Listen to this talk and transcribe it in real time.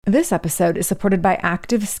This episode is supported by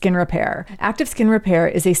Active Skin Repair. Active Skin Repair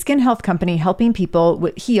is a skin health company helping people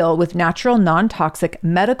heal with natural, non-toxic,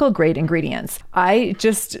 medical-grade ingredients. I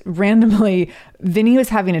just randomly, Vinny was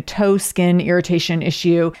having a toe skin irritation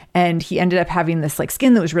issue, and he ended up having this like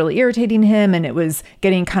skin that was really irritating him, and it was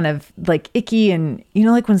getting kind of like icky, and you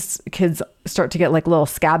know, like when kids start to get like little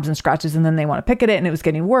scabs and scratches and then they want to pick at it, and it was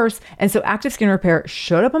getting worse. And so Active Skin Repair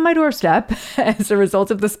showed up on my doorstep as a result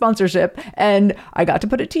of the sponsorship, and I got to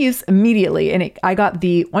put it to use immediately. And I got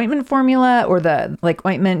the ointment formula, or the like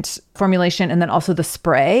ointment formulation, and then also the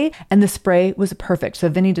spray, and the spray was perfect. So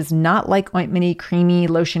Vinny does not like ointmenty, creamy,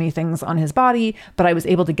 lotiony things on his body, but I was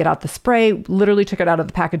able to get out the spray, literally took it out of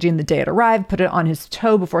the packaging the day it arrived, put it on his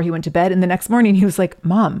toe before he went to bed. And the next morning he was like,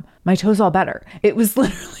 "Mom, my toe's all better." It was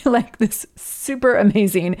literally like this super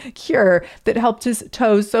amazing cure that helped his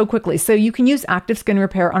toes so quickly. So you can use Active Skin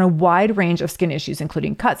Repair on a wide range of skin issues,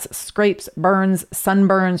 including cuts, scrapes, burns,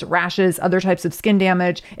 sunburns, rashes, other types of skin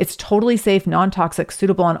damage. It's totally safe, non-toxic,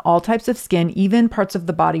 suitable on all types of skin, even parts of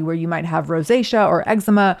the body where you might have rosacea or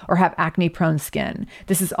eczema or have acne-prone skin.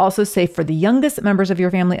 This is also safe for the youngest members of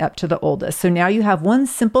your family up to the oldest. So now you have one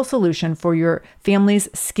simple solution for your family's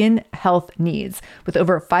skin health needs. With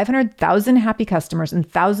over 500,000 happy customers and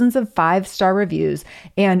thousands of 5-star reviews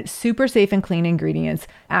and super safe and clean ingredients,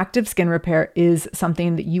 Active Skin Repair is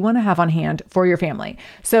something that you want to have on hand for your family.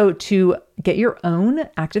 So to get your own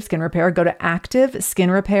Active Skin Repair, go to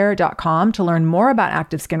activeskinrepair.com to learn more about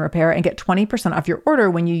Active Skin Repair and get 20% off your order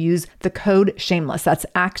when you use the code SHAMELESS. That's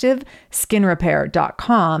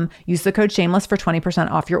activeskinrepair.com. Use the code SHAMELESS for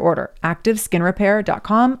 20% off your order.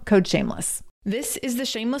 activeskinrepair.com, code SHAMELESS. This is the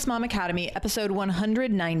Shameless Mom Academy, episode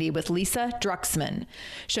 190 with Lisa Druxman.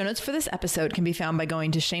 Show notes for this episode can be found by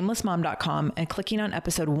going to shamelessmom.com and clicking on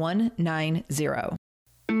episode 190.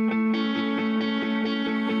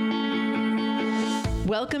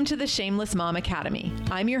 Welcome to the Shameless Mom Academy.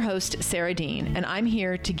 I'm your host, Sarah Dean, and I'm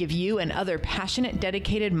here to give you and other passionate,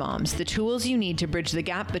 dedicated moms the tools you need to bridge the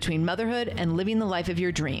gap between motherhood and living the life of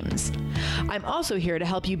your dreams. I'm also here to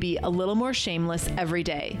help you be a little more shameless every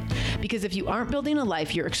day. Because if you aren't building a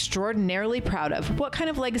life you're extraordinarily proud of, what kind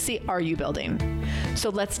of legacy are you building? So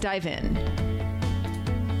let's dive in.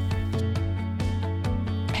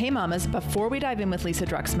 Hey mamas, before we dive in with Lisa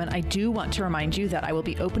Druxman, I do want to remind you that I will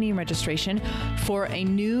be opening registration for a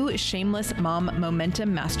new Shameless Mom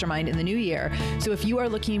Momentum Mastermind in the new year. So if you are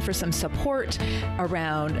looking for some support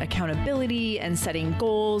around accountability and setting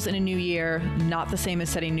goals in a new year, not the same as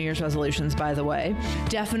setting New Year's resolutions, by the way,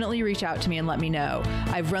 definitely reach out to me and let me know.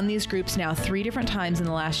 I've run these groups now 3 different times in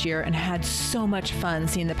the last year and had so much fun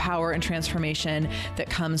seeing the power and transformation that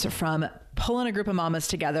comes from pulling a group of mamas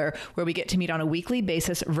together, where we get to meet on a weekly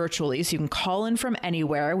basis virtually. So you can call in from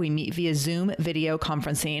anywhere. We meet via Zoom video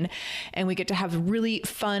conferencing, and we get to have really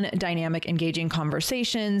fun, dynamic, engaging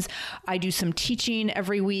conversations. I do some teaching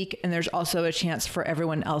every week, and there's also a chance for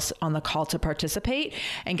everyone else on the call to participate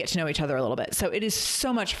and get to know each other a little bit. So it is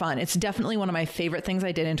so much fun. It's definitely one of my favorite things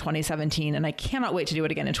I did in 2017, and I cannot wait to do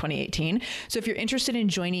it again in 2018. So if you're interested in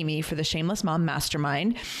joining me for the Shameless Mom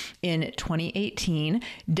Mastermind in 2018,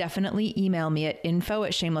 definitely email me at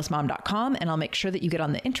info@shamelessmom.com, and I'll make sure that you get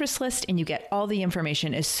on the interest list and you get all the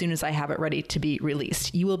information as soon as I have it ready to be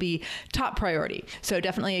released. You will be top priority. So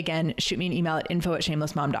definitely, again, shoot me an email at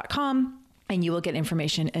info@shamelessmom.com and you will get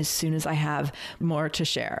information as soon as I have more to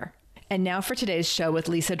share. And now for today's show with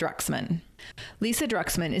Lisa Druxman. Lisa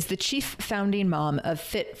Druxman is the chief founding mom of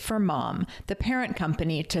Fit for Mom, the parent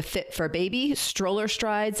company to Fit for Baby, Stroller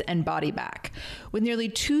Strides, and Body Back. With nearly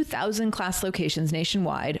 2,000 class locations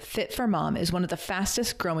nationwide, Fit for Mom is one of the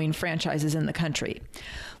fastest growing franchises in the country.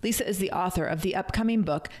 Lisa is the author of the upcoming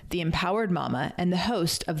book, The Empowered Mama, and the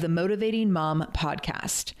host of the Motivating Mom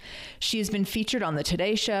podcast. She has been featured on The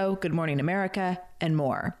Today Show, Good Morning America, and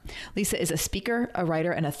more. Lisa is a speaker, a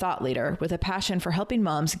writer, and a thought leader with a passion for helping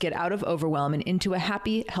moms get out of overwhelm and into a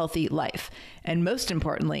happy, healthy life. And most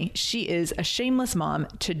importantly, she is a shameless mom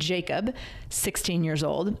to Jacob, 16 years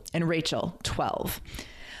old, and Rachel, 12.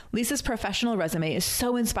 Lisa's professional resume is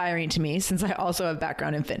so inspiring to me, since I also have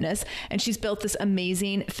background in fitness, and she's built this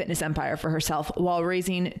amazing fitness empire for herself while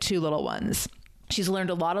raising 2 little ones. She's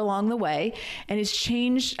learned a lot along the way and has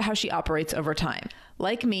changed how she operates over time.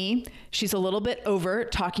 Like me, she's a little bit over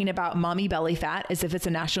talking about mommy belly fat as if it's a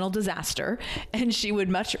national disaster, and she would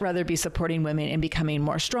much rather be supporting women in becoming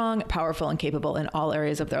more strong, powerful, and capable in all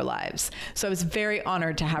areas of their lives. So I was very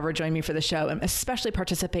honored to have her join me for the show, and especially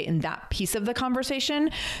participate in that piece of the conversation,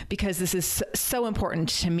 because this is so important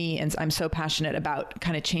to me, and I'm so passionate about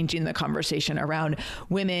kind of changing the conversation around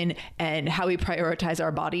women and how we prioritize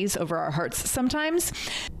our bodies over our hearts sometimes.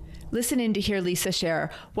 Listen in to hear Lisa share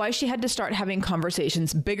why she had to start having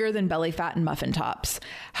conversations bigger than belly fat and muffin tops,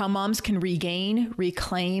 how moms can regain,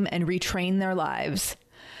 reclaim, and retrain their lives,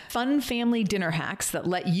 fun family dinner hacks that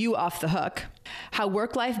let you off the hook, how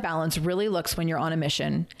work-life balance really looks when you're on a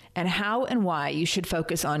mission, and how and why you should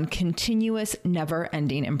focus on continuous,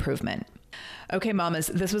 never-ending improvement. Okay, mamas,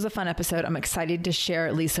 this was a fun episode. I'm excited to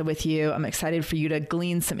share Lisa with you. I'm excited for you to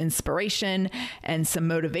glean some inspiration and some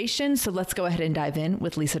motivation. So let's go ahead and dive in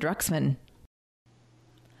with Lisa Druxman.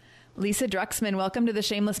 Lisa Druxman, welcome to the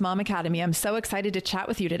Shameless Mom Academy. I'm so excited to chat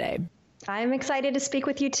with you today. I'm excited to speak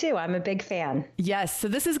with you too. I'm a big fan. Yes. So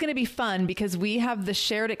this is going to be fun because we have the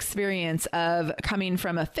shared experience of coming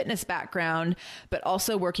from a fitness background, but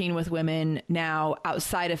also working with women now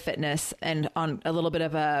outside of fitness and on a little bit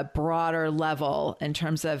of a broader level in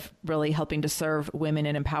terms of really helping to serve women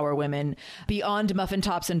and empower women beyond muffin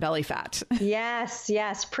tops and belly fat. Yes.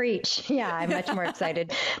 Preach. Yeah. I'm much more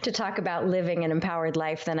excited to talk about living an empowered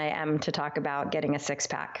life than I am to talk about getting a six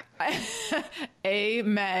pack.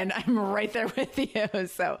 Amen. I'm right there with you.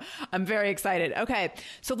 So I'm very excited. Okay.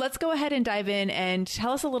 So let's go ahead and dive in and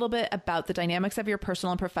tell us a little bit about the dynamics of your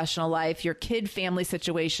personal and professional life, your kid family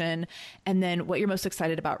situation, and then what you're most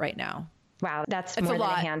excited about right now. Wow, that's more than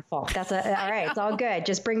a handful. All right. It's all good.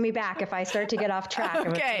 Just bring me back if I start to get off track. I'm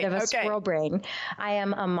a bit of a squirrel brain. I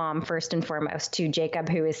am a mom first and foremost to Jacob,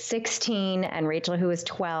 who is 16, and Rachel, who is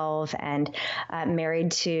 12, and married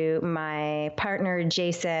to my partner,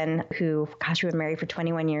 Jason, who, gosh, we've been married for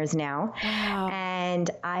 21 years now. Wow. And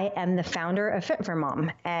I am the founder of Fit for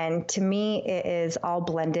Mom. And to me, it is all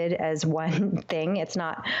blended as one thing. It's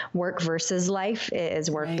not work versus life. It is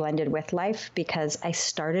work blended with life, because I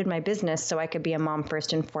started my business so I could be a mom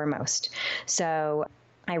first and foremost. So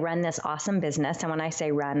I run this awesome business. And when I say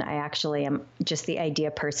run, I actually am just the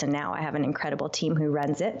idea person now. I have an incredible team who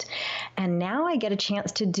runs it. And now I get a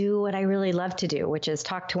chance to do what I really love to do, which is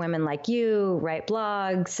talk to women like you, write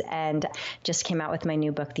blogs, and just came out with my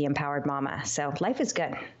new book, The Empowered Mama. So life is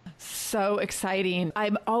good. So exciting.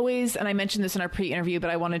 I'm always, and I mentioned this in our pre-interview,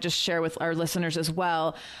 but I want to just share with our listeners as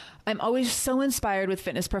well. I'm always so inspired with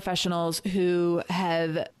fitness professionals who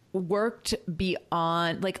have worked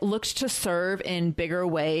beyond, like looked to serve in bigger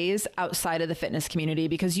ways outside of the fitness community,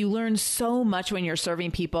 because you learn so much when you're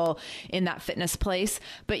serving people in that fitness place.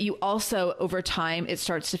 But you also, over time, it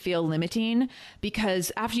starts to feel limiting,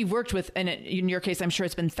 because after you've worked with, and in your case, I'm sure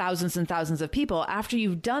it's been thousands and thousands of people, after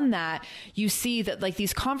you've done that, you see that like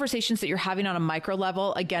these conversations that you're having on a micro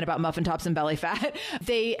level, again, about muffin tops and belly fat,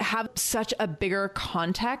 they have such a bigger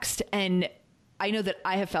context. And I know that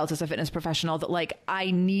I have felt as a fitness professional that like I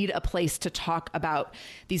need a place to talk about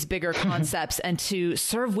these bigger concepts and to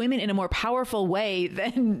serve women in a more powerful way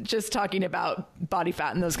than just talking about body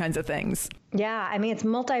fat and those kinds of things. Yeah, I mean, it's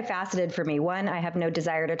multifaceted for me. One, I have no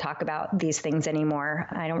desire to talk about these things anymore.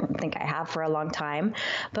 I don't think I have for a long time.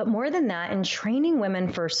 But more than that, in training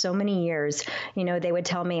women for so many years, you know, they would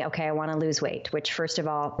tell me, okay, I want to lose weight, which first of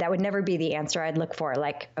all, that would never be the answer I'd look for.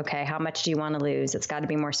 Like, okay, how much do you want to lose? It's got to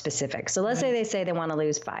be more specific. So let's say they want to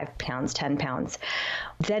lose 5 pounds, 10 pounds.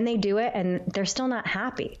 Then they do it and they're still not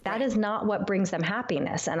happy. That is not what brings them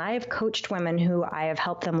happiness. And I have coached women who I have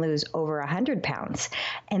helped them lose over 100 pounds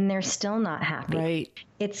and they're still not happy. Right.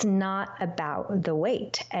 It's not about the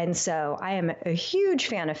weight. And so I am a huge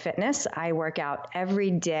fan of fitness. I work out every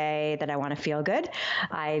day that I want to feel good.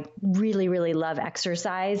 I really, really love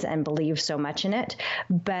exercise and believe so much in it.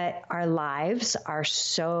 But our lives are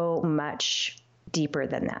so much deeper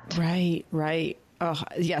than that. Right. Oh,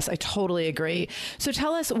 yes, I totally agree. So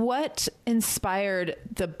tell us, what inspired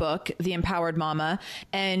the book, The Empowered Mama,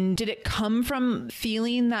 and did it come from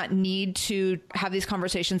feeling that need to have these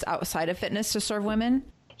conversations outside of fitness to serve women?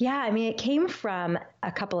 Yeah, I mean, it came from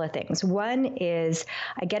a couple of things. One is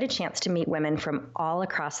I get a chance to meet women from all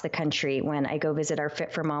across the country when I go visit our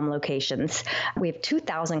Fit for Mom locations. We have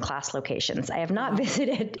 2,000 class locations. I have not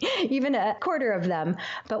visited even a quarter of them,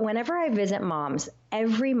 but whenever I visit moms,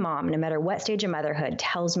 every mom, no matter what stage of motherhood,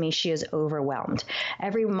 tells me she is overwhelmed.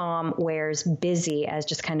 Every mom wears busy as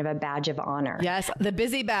just kind of a badge of honor. Yes, the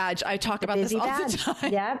busy badge. I talk about this all the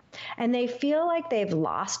time. Yeah. And they feel like they've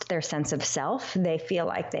lost their sense of self. They feel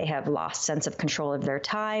like they have lost sense of control of their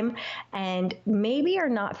time and maybe are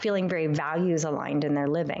not feeling very values aligned in their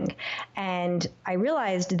living. And I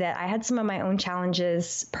realized that I had some of my own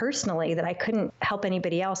challenges personally that I couldn't help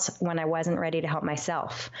anybody else when I wasn't ready to help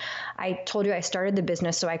myself. I told you I started the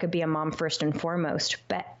business so I could be a mom first and foremost,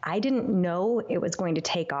 but I didn't know it was going to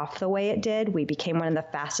take off the way it did. We became one of the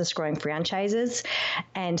fastest growing franchises.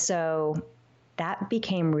 And so that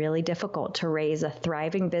became really difficult to raise a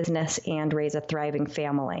thriving business and raise a thriving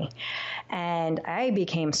family. And I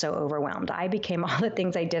became so overwhelmed. I became all the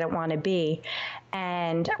things I didn't want to be,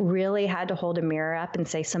 and really had to hold a mirror up and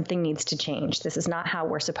say, something needs to change. This is not how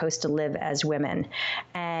we're supposed to live as women.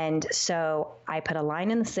 And so I put a line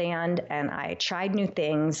in the sand, and I tried new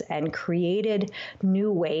things and created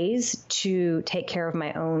new ways to take care of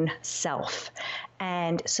my own self.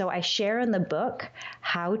 And so I share in the book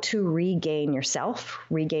how to regain yourself,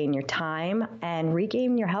 regain your time, and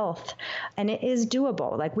regain your health. And it is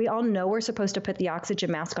doable. Like, we all know we're supposed to put the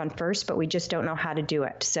oxygen mask on first, but we just don't know how to do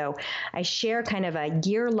it. So I share kind of a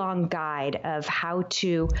year-long guide of how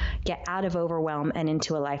to get out of overwhelm and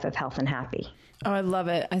into a life of health and happy. Oh, I love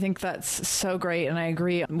it. I think that's so great. And I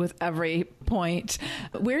agree with every point.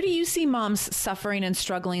 Where do you see moms suffering and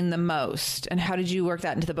struggling the most? And how did you work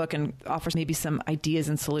that into the book and offer maybe some ideas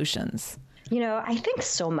and solutions? I think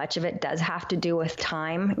so much of it does have to do with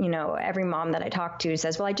time. Every mom that I talk to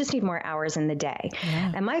says, well, I just need more hours in the day.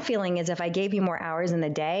 Yeah. And my feeling is if I gave you more hours in the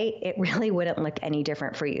day, it really wouldn't look any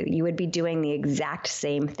different for you. You would be doing the exact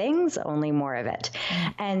same things, only more of it.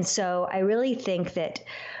 And so I really think that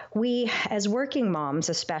we, as working moms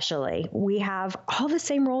especially, we have all the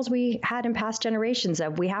same roles we had in past generations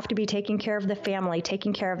of we have to be taking care of the family,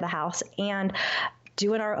 taking care of the house, and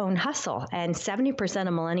doing our own hustle. And 70%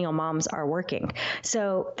 of millennial moms are working.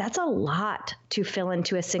 So that's a lot to fill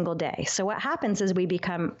into a single day. So what happens is we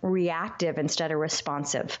become reactive instead of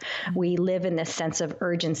responsive. We live in this sense of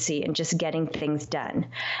urgency and just getting things done.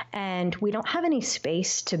 And we don't have any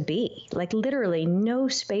space to be, like literally no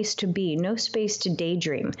space to be, no space to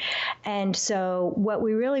daydream. And so what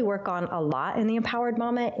we really work on a lot in the Empowered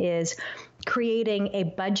Mama is creating a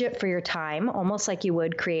budget for your time, almost like you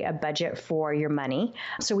would create a budget for your money.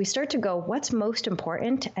 So we start to go, what's most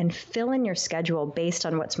important, and fill in your schedule based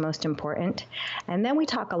on what's most important. And then we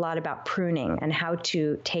talk a lot about pruning and how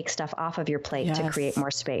to take stuff off of your plate to create more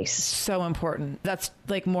space. So important. That's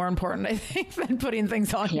like more important, I think, than putting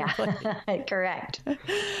things on your plate. Correct.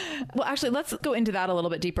 Well, actually, let's go into that a little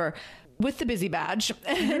bit deeper. With the busy badge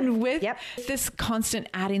and with this constant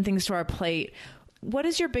adding things to our plate, what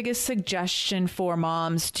is your biggest suggestion for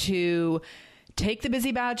moms to take the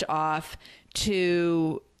busy badge off,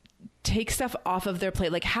 to take stuff off of their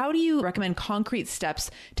plate? Like, how do you recommend concrete steps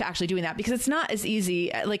to actually doing that? Because it's not as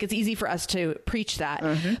easy. Like, it's easy for us to preach that,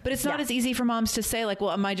 but it's not as easy for moms to say, like, well,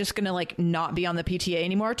 am I just going to like not be on the PTA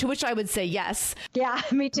anymore? To which I would say yes. Yeah,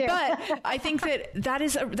 me too. But I think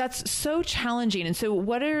that's so challenging. And so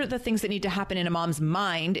what are the things that need to happen in a mom's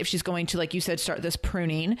mind if she's going to, like you said, start this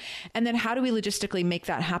pruning? And then how do we logistically make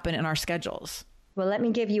that happen in our schedules? Well, let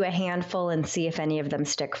me give you a handful and see if any of them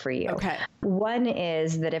stick for you. Okay. One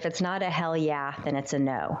is that if it's not a hell yeah, then it's a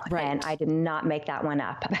no. Right. And I did not make that one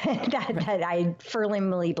up. that I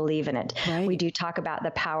firmly believe in it. Right. We do talk about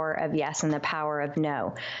the power of yes and the power of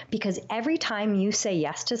no. Because every time you say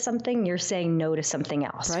yes to something, you're saying no to something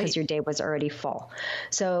else because your day was already full.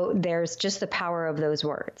 So there's just the power of those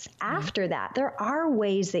words. After that, there are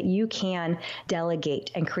ways that you can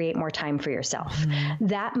delegate and create more time for yourself.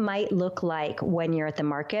 That might look like when you're at the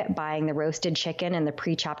market buying the roasted chicken and the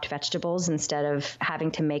pre-chopped vegetables instead of having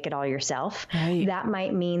to make it all yourself. Right. That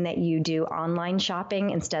might mean that you do online shopping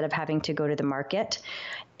instead of having to go to the market.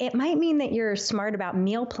 It might mean that you're smart about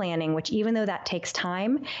meal planning, which even though that takes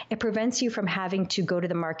time, it prevents you from having to go to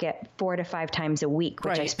the market 4 to 5 times a week,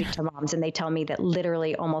 which I speak to moms and they tell me that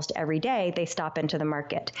literally almost every day they stop into the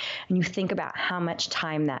market. And you think about how much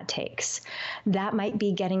time that takes. That might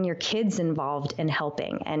be getting your kids involved in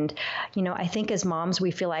helping. And, I think as moms, we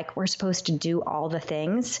feel like we're supposed to do all the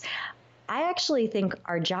things. I actually think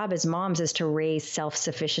our job as moms is to raise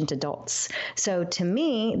self-sufficient adults. So to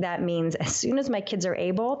me, that means as soon as my kids are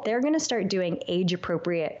able, they're going to start doing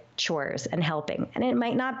age-appropriate chores and helping. And it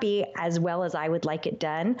might not be as well as I would like it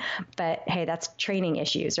done, but hey, that's training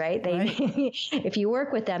issues, right? If you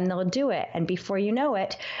work with them, they'll do it. And before you know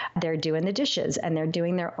it, they're doing the dishes and they're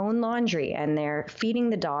doing their own laundry and they're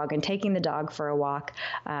feeding the dog and taking the dog for a walk.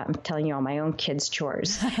 I'm telling you all my own kids'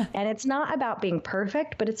 chores. And it's not about being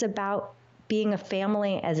perfect, but it's about being a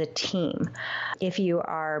family as a team. If you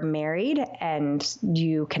are married and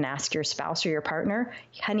you can ask your spouse or your partner,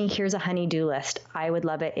 honey, here's a honey-do list. I would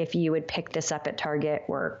love it if you would pick this up at Target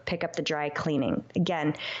or pick up the dry cleaning.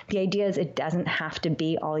 Again, the idea is it doesn't have to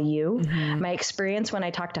be all you. My experience when I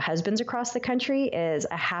talk to husbands across the country is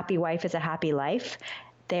a happy wife is a happy life.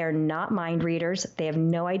 They are not mind readers. They have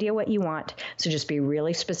no idea what you want. So just be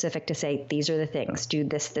really specific to say, these are the things, do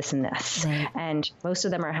this, this, and this. Right. And most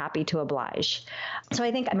of them are happy to oblige. So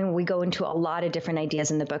I think, we go into a lot of different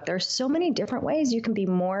ideas in the book. There's so many different ways you can be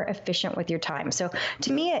more efficient with your time. So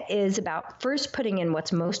to me, it is about first putting in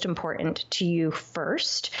what's most important to you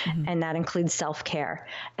first, and that includes self-care,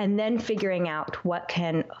 and then figuring out what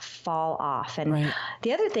can fall off. And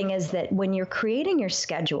the other thing is that when you're creating your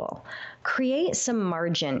schedule, create some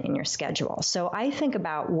margin in your schedule. So I think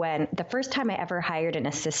about when the first time I ever hired an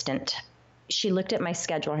assistant, she looked at my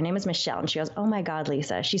schedule. Her name is Michelle. And she goes, "Oh my God,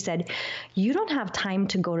 Lisa." She said, "You don't have time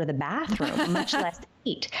to go to the bathroom, much less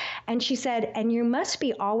eat." And she said, "And you must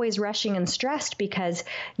be always rushing and stressed because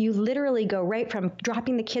you literally go right from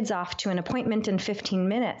dropping the kids off to an appointment in 15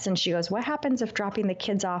 minutes. And she goes, "What happens if dropping the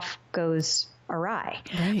kids off goes awry?"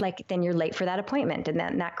 Like then you're late for that appointment, and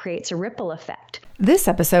then that creates a ripple effect. This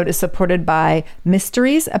episode is supported by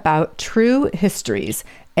Mysteries About True Histories,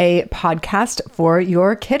 a podcast for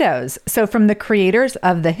your kiddos. So from the creators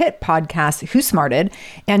of the hit podcast Who Smarted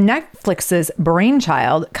and Netflix's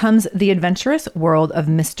Brainchild comes the adventurous world of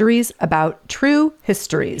Mysteries About True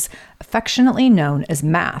Histories, affectionately known as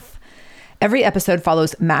math. Every episode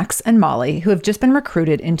follows Max and Molly, who have just been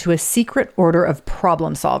recruited into a secret order of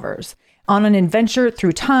problem solvers, on an adventure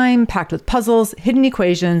through time packed with puzzles, hidden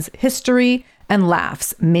equations, history, and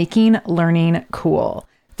laughs, making learning cool.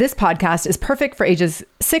 This podcast is perfect for ages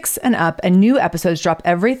 6 and up, and new episodes drop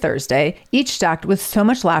every Thursday, each stacked with so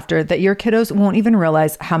much laughter that your kiddos won't even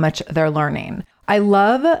realize how much they're learning. I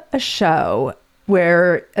love a show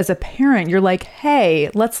where, as a parent, you're like, "Hey,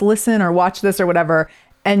 let's listen or watch this or whatever,"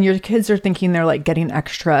 and your kids are thinking they're like getting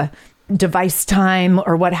extra device time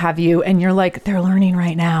or what have you, and you're like, "They're learning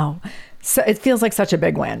right now." So it feels like such a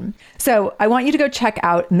big win. So I want you to go check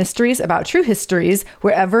out Mysteries About True Histories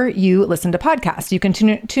wherever you listen to podcasts. You can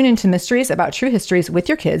tune into Mysteries About True Histories with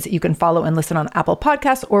your kids. You can follow and listen on Apple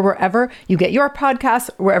Podcasts or wherever you get your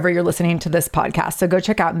podcasts, wherever you're listening to this podcast. So go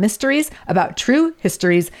check out Mysteries About True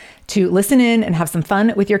Histories to listen in and have some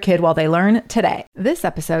fun with your kid while they learn today. This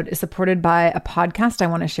episode is supported by a podcast I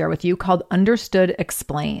want to share with you called Understood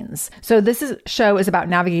Explains. So this show is about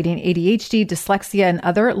navigating ADHD, dyslexia, and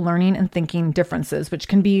other learning and thinking differences, which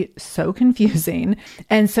can be so confusing.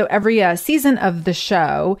 And so every season of the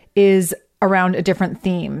show is around a different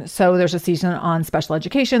theme. So there's a season on special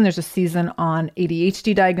education, there's a season on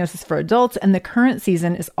ADHD diagnosis for adults, and the current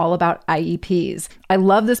season is all about IEPs. I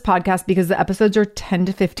love this podcast because the episodes are 10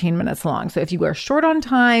 to 15 minutes long. So if you are short on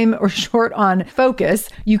time or short on focus,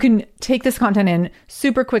 you can take this content in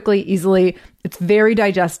super quickly, easily. It's very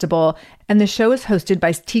digestible. And the show is hosted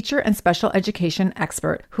by teacher and special education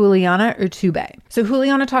expert Juliana Urtube. So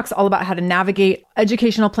Juliana talks all about how to navigate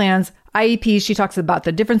educational plans, IEPs. She talks about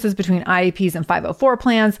the differences between IEPs and 504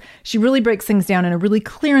 plans. She really breaks things down in a really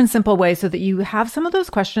clear and simple way so that you have some of those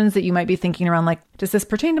questions that you might be thinking around, like, does this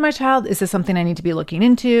pertain to my child? Is this something I need to be looking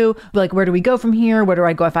into? Like, where do we go from here? Where do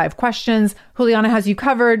I go if I have questions? Juliana has you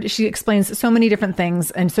covered. She explains so many different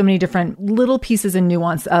things and so many different little pieces and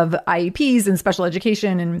nuance of IEPs and special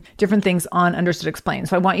education and different things on Understood Explains.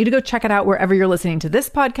 So I want you to go check it out wherever you're listening to this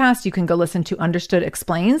podcast. You can go listen to Understood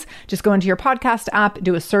Explains. Just go into your podcast app,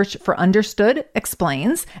 do a search for Understood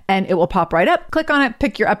Explains, and it will pop right up. Click on it,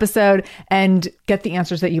 pick your episode, and get the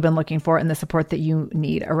answers that you've been looking for and the support that you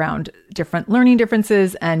need around different learning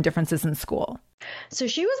differences and differences in school. So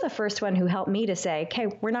she was the first one who helped me to say, okay,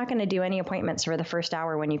 we're not going to do any appointments for the first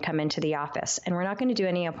hour when you come into the office. And we're not going to do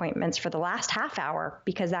any appointments for the last half hour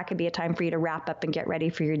because that could be a time for you to wrap up and get ready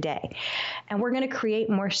for your day. And we're going to create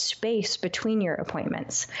more space between your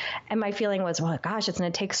appointments. And my feeling was, well, gosh, it's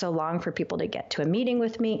going to take so long for people to get to a meeting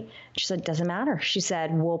with me. She said, doesn't matter. She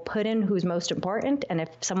said, we'll put in who's most important. And if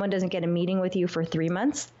someone doesn't get a meeting with you for 3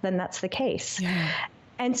 months, then that's the case. Yeah.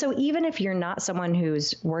 And so even if you're not someone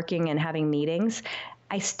who's working and having meetings,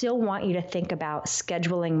 I still want you to think about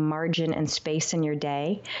scheduling margin and space in your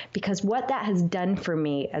day, because what that has done for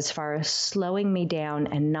me as far as slowing me down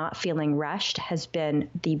and not feeling rushed has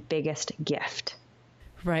been the biggest gift.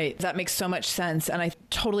 Right. That makes so much sense. And I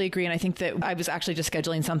totally agree. And I think that I was actually just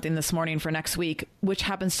scheduling something this morning for next week, which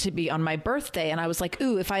happens to be on my birthday. And I was like,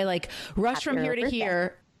 ooh, if I rush from here to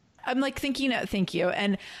here, I'm thinking, thank you.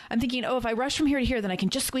 And I'm thinking, if I rush from here to here, then I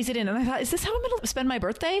can just squeeze it in. And I thought, is this how I'm going to spend my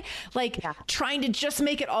birthday? Trying to just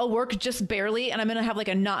make it all work just barely. And I'm going to have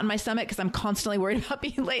a knot in my stomach because I'm constantly worried about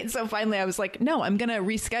being late. And so finally I was like, no, I'm going to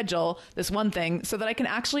reschedule this one thing so that I can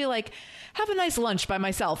actually have a nice lunch by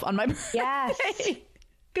myself on my birthday. Yes.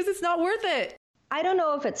 Because it's not worth it. I don't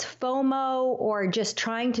know if it's FOMO or just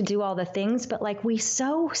trying to do all the things, but like we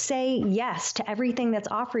so say yes to everything that's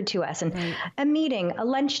offered to us, and a meeting, a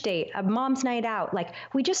lunch date, a mom's night out, like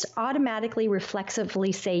we just automatically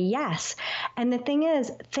reflexively say yes. And the thing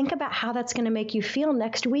is, think about how that's going to make you feel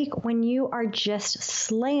next week when you are just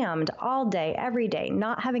slammed all day, every day,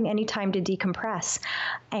 not having any time to decompress.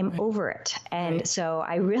 I'm over it. And so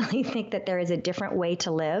I really think that there is a different way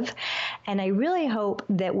to live. And I really hope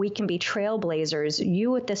that we can be trailblazers,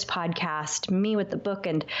 you with this podcast, me with the book,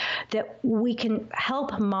 and that we can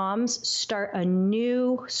help moms start a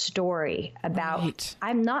new story about,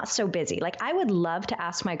 I'm not so busy. Like I would love to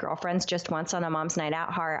ask my girlfriends just once on a mom's night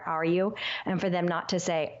out, how are you? And for them not to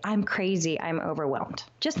say, I'm crazy, I'm overwhelmed.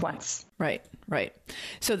 Just once. Right.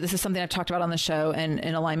 So this is something I've talked about on the show and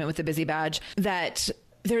in alignment with the Busy Badge, that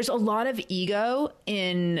there's a lot of ego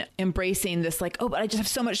in embracing this, like, oh, but I just have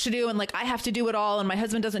so much to do. And like, I have to do it all. And my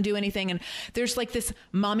husband doesn't do anything. And there's like this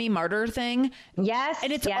mommy martyr thing. Yes.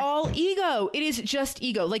 And it's all ego. It is just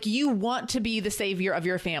ego. Like you want to be the savior of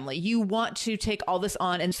your family. You want to take all this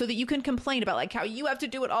on. And so that you can complain about like how you have to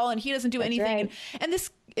do it all and he doesn't do anything. Right. And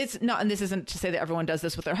this, it's not, and this isn't to say that everyone does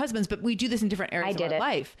this with their husbands, but we do this in different areas of our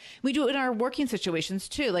life. We do it in our working situations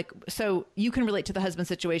too. Like, so you can relate to the husband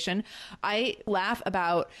situation. I laugh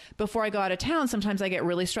about before I go out of town, sometimes I get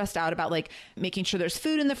really stressed out about like making sure there's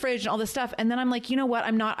food in the fridge and all this stuff. And then I'm like, you know what?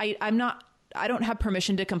 I don't have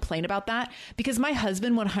permission to complain about that because my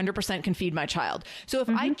husband 100% can feed my child. So if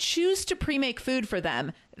I choose to pre-make food for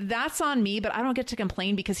them, that's on me, but I don't get to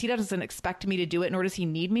complain because he doesn't expect me to do it, nor does he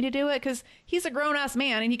need me to do it because he's a grown ass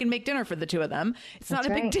man and he can make dinner for the two of them. It's not a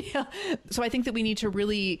big deal. So I think that we need to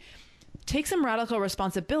really take some radical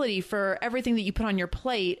responsibility for everything that you put on your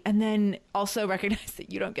plate, and then also recognize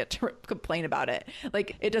that you don't get to complain about it.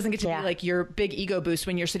 Like it doesn't get to be like your big ego boost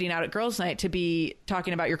when you're sitting out at girls' night to be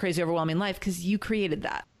talking about your crazy, overwhelming life because you created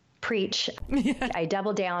that. Preach. I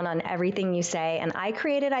double down on everything you say. And I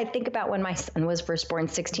think about when my son was first born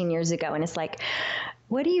 16 years ago, and it's like,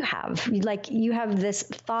 what do you have? Like you have this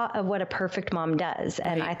thought of what a perfect mom does.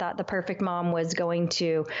 And I thought the perfect mom was going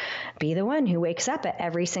to be the one who wakes up at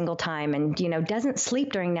every single time and, doesn't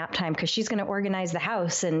sleep during nap time because she's going to organize the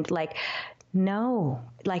house. And like, no,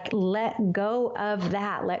 like let go of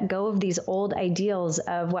that. Let go of these old ideals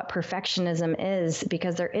of what perfectionism is,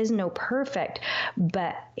 because there is no perfect.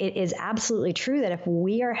 But it is absolutely true that if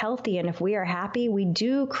we are healthy and if we are happy, we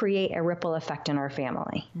do create a ripple effect in our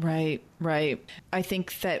family. Right. I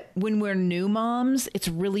think that when we're new moms, it's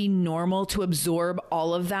really normal to absorb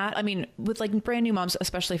all of that. I mean, with like brand new moms,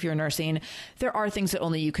 especially if you're nursing, there are things that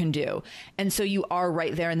only you can do. And so you are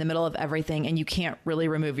right there in the middle of everything and you can't really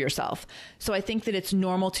remove yourself. So I think that it's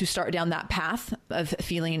normal to start down that path of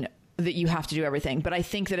feeling that you have to do everything. But I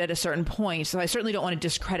think that at a certain point, so I certainly don't want to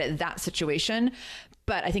discredit that situation,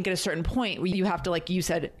 but I think at a certain point you have to, like you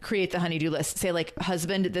said, create the honey-do list. Say like,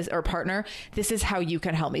 husband, this or partner, this is how you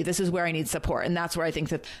can help me. This is where I need support. And that's where I think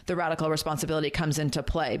that the radical responsibility comes into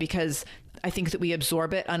play, because I think that we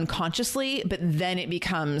absorb it unconsciously, but then it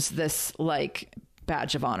becomes this like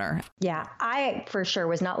badge of honor. Yeah, I for sure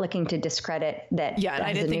was not looking to discredit that. Yeah, and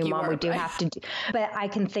I didn't think you were. We do have to do, but I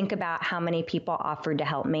can think about how many people offered to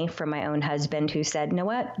help me, from my own husband who said, you know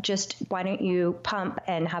what, just why don't you pump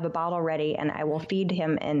and have a bottle ready and I will feed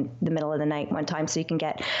him in the middle of the night one time so you can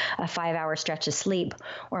get a 5-hour stretch of sleep.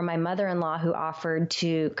 Or my mother-in-law who offered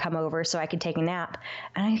to come over so I could take a nap.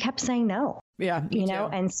 And I kept saying no. Yeah, me too.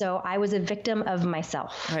 And so I was a victim of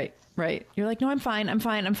myself. Right. You're like, no, I'm fine.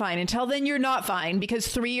 Until then you're not fine, because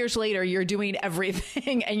 3 years later you're doing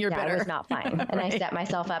everything and you're better. I was not fine. And I set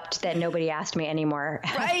myself up that nobody asked me anymore.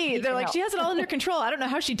 Right. They're like, she has it all under control. I don't know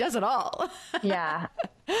how she does it all. Yeah.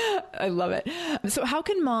 I love it. So how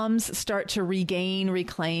can moms start to regain,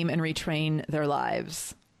 reclaim, and retrain their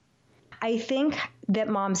lives? I think that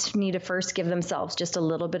moms need to first give themselves just a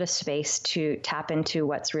little bit of space to tap into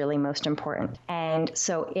what's really most important. And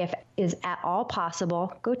so if is at all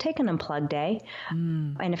possible, go take an unplugged day.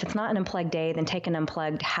 And if it's not an unplugged day, then take an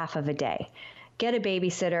unplugged half of a day. Get a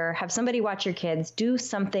babysitter, have somebody watch your kids, do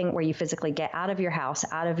something where you physically get out of your house,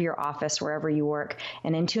 out of your office, wherever you work,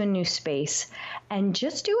 and into a new space, and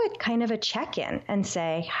just do it kind of a check-in and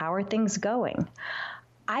say, how are things going?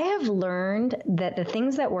 I have learned that the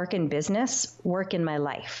things that work in business work in my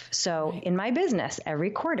life. So in my business, every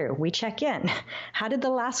quarter we check in. How did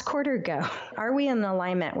the last quarter go? Are we in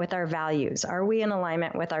alignment with our values? Are we in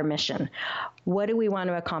alignment with our mission? What do we want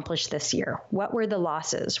to accomplish this year? What were the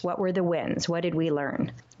losses? What were the wins? What did we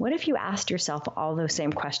learn? What if you asked yourself all those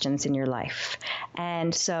same questions in your life?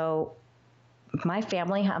 And so my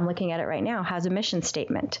family, I'm looking at it right now, has a mission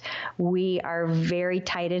statement. We are very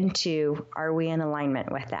tied into, are we in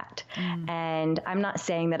alignment with that? And I'm not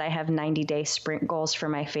saying that I have 90-day sprint goals for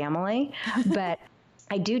my family, but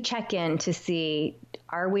I do check in to see,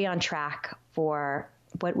 are we on track for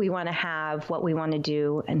what we want to have, what we want to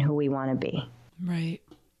do, and who we want to be? Right.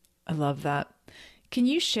 I love that. Can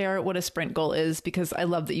you share what a sprint goal is? Because I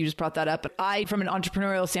love that you just brought that up. From an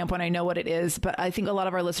entrepreneurial standpoint, I know what it is, but I think a lot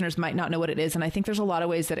of our listeners might not know what it is. And I think there's a lot of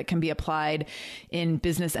ways that it can be applied in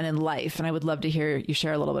business and in life. And I would love to hear you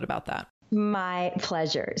share a little bit about that. My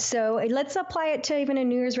pleasure. So let's apply it to even a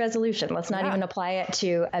New Year's resolution. Let's not even apply it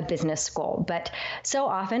to a business goal. But so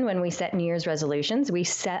often when we set New Year's resolutions, we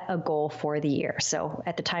set a goal for the year. So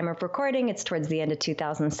at the time of recording, it's towards the end of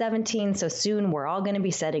 2017. So soon we're all going to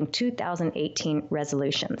be setting 2018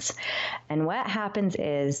 resolutions. And what happens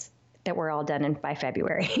is that we're all done by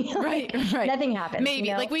February. Right. Nothing happens.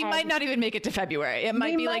 Maybe. We might not even make it to February. It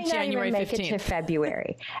might be like January 15th. Make it to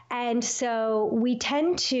February. And so we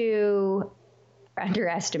tend to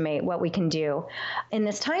underestimate what we can do in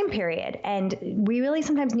this time period. And we really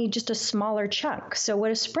sometimes need just a smaller chunk. So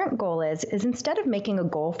what a sprint goal is instead of making a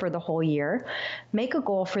goal for the whole year, make a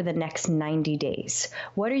goal for the next 90 days.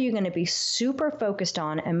 What are you going to be super focused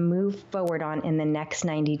on and move forward on in the next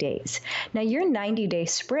 90 days? Now, your 90-day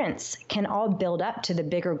sprints can all build up to the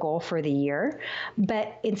bigger goal for the year,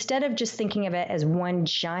 but instead of just thinking of it as one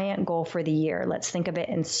giant goal for the year, let's think of it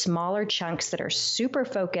in smaller chunks that are super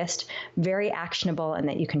focused, very actionable, and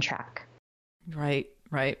that you can track. Right.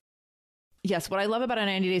 Yes. What I love about a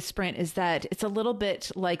 90-day sprint is that it's a little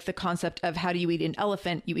bit like the concept of how do you eat an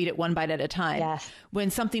elephant? You eat it one bite at a time. Yes. When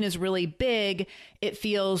something is really big, it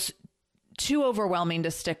feels too overwhelming to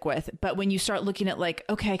stick with. But when you start looking at like,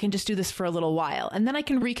 okay, I can just do this for a little while and then I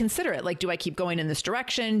can reconsider it. Like, do I keep going in this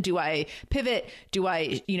direction? Do I pivot? Do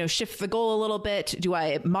I, shift the goal a little bit? Do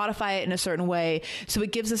I modify it in a certain way? So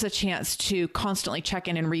it gives us a chance to constantly check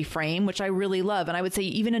in and reframe, which I really love. And I would say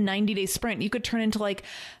even a 90-day sprint, you could turn into like,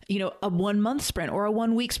 a 1 month sprint or a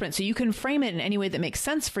 1 week sprint. So you can frame it in any way that makes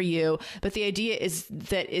sense for you. But the idea is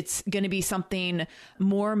that it's going to be something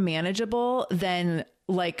more manageable than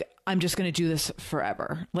like, I'm just going to do this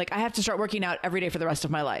forever. Like I have to start working out every day for the rest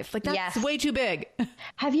of my life. Like that's way too big.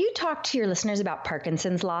 Have you talked to your listeners about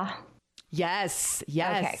Parkinson's law? Yes.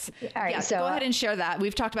 Okay. All right. Yes, so go ahead and share that.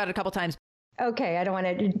 We've talked about it a couple times. Okay, I don't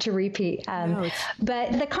want to repeat.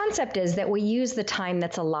 But the concept is that we use the time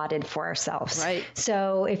that's allotted for ourselves. Right.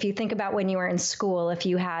 So if you think about when you were in school, if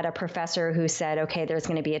you had a professor who said, okay, there's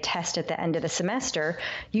going to be a test at the end of the semester,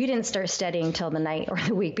 you didn't start studying till the night or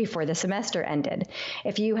the week before the semester ended.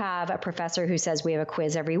 If you have a professor who says we have a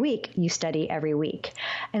quiz every week, you study every week.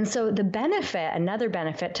 And so another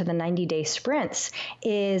benefit to the 90-day sprints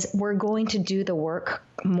is we're going to do the work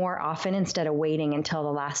more often instead of waiting until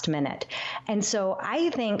the last minute. And so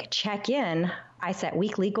I think check in. I set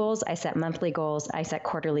weekly goals, I set monthly goals, I set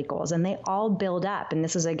quarterly goals, and they all build up. And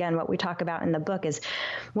this is, again, what we talk about in the book is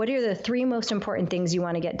what are the 3 most important things you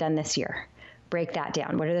want to get done this year? Break that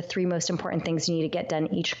down. What are the 3 most important things you need to get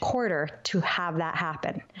done each quarter to have that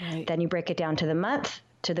happen? Right. Then you break it down to the month,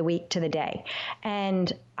 to the week, to the day.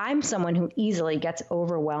 And I'm someone who easily gets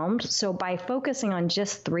overwhelmed. So by focusing on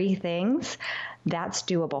just 3 things, that's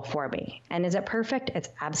doable for me. And is it perfect? It's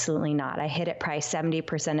absolutely not. I hit it probably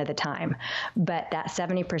 70% of the time, but that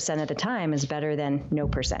 70% of the time is better than no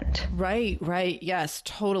percent. Right. Yes,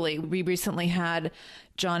 totally. We recently had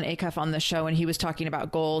John Acuff on the show, and he was talking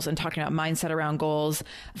about goals and talking about mindset around goals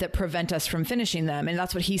that prevent us from finishing them. And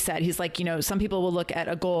that's what he said. He's like, some people will look at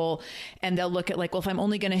a goal and they'll look at like, well, if I'm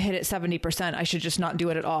only going to hit it 70%, I should just not do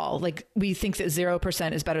it at all. Like we think that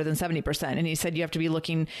 0% is better than 70%. And he said, you have to be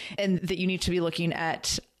looking, and that you need to be looking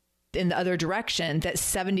at in the other direction, that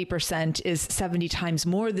 70% is 70 times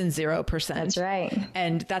more than 0%. That's right.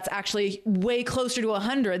 And that's actually way closer to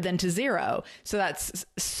 100 than to 0. So that's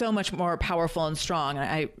so much more powerful and strong. And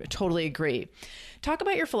I totally agree. Talk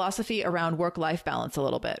about your philosophy around work-life balance a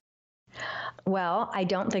little bit. Well, I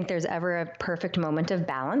don't think there's ever a perfect moment of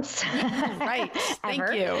balance. Right.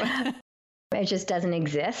 Thank you. It just doesn't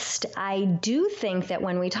exist. I do think that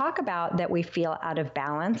when we talk about that we feel out of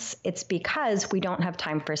balance, it's because we don't have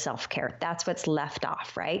time for self-care. That's what's left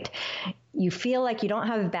off, right? You feel like you don't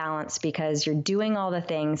have balance because you're doing all the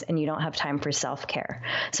things and you don't have time for self-care.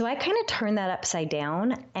 So I kind of turn that upside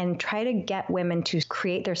down and try to get women to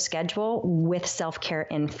create their schedule with self-care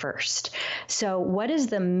in first. So what is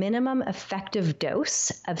the minimum effective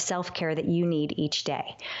dose of self-care that you need each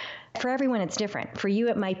day? For everyone, it's different. For you,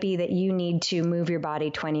 it might be that you need to move your body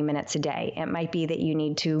 20 minutes a day. It might be that you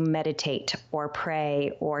need to meditate or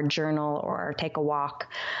pray or journal or take a walk.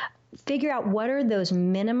 figure out what are those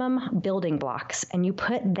minimum building blocks, and you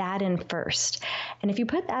put that in first. And if you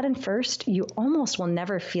put that in first, you almost will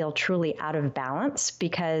never feel truly out of balance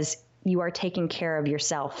because you are taking care of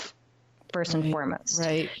yourself first and foremost.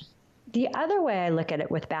 Right. The other way I look at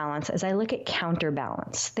it with balance is I look at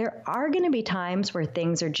counterbalance. There are going to be times where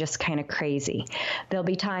things are just kind of crazy. There'll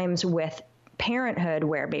be times with parenthood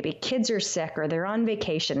where maybe kids are sick or they're on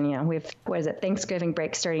vacation. You know, we've, Thanksgiving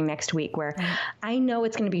break starting next week, where I know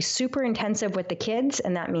it's going to be super intensive with the kids,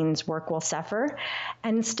 and that means work will suffer.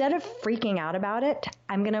 And instead of freaking out about it,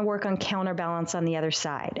 I'm going to work on counterbalance on the other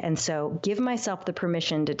side. And so give myself the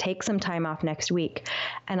permission to take some time off next week.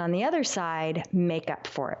 And on the other side, make up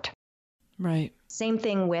for it. Right. Same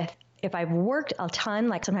thing with if I've worked a ton,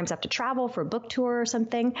 like sometimes I have to travel for a book tour or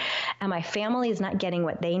something, and my family is not getting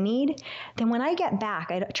what they need, then when I get back,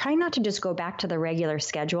 I try not to just go back to the regular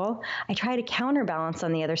schedule. I try to counterbalance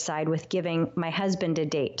on the other side with giving my husband a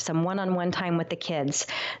date, some one-on-one time with the kids,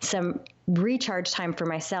 some recharge time for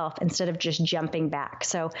myself instead of just jumping back.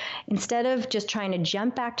 So instead of just trying to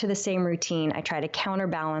jump back to the same routine, I try to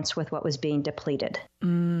counterbalance with what was being depleted.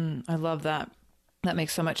 I love that. That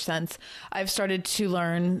makes so much sense. I've started to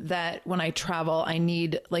learn that when I travel, I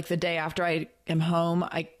need, like, the day after I am home,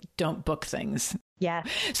 I don't book things. Yeah.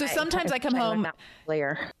 So sometimes I come home.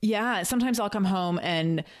 Yeah. Sometimes I'll come home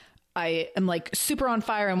and I am like super on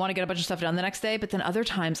fire and want to get a bunch of stuff done the next day. But then other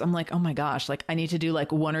times I'm like, oh my gosh, like I need to do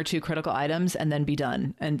like 1 or 2 critical items and then be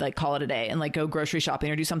done and like call it a day and like go grocery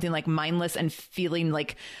shopping or do something like mindless and feeling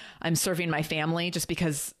like I'm serving my family just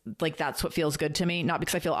because like that's what feels good to me. Not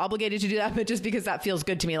because I feel obligated to do that, but just because that feels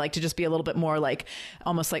good to me, like to just be a little bit more like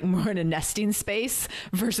almost like more in a nesting space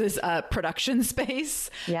versus a production space.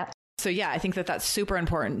 Yeah. So yeah, I think that that's super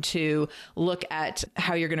important to look at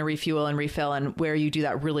how you're going to refuel and refill and where you do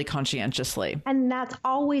that really conscientiously. And that's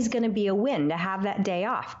always going to be a win to have that day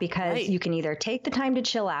off, because you can either take the time to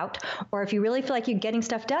chill out, or if you really feel like you're getting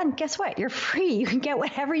stuff done, guess what? You're free. You can get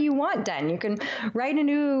whatever you want done. You can write a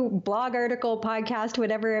new blog article, podcast,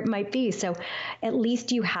 whatever it might be. So at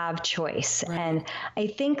least you have choice. Right. And I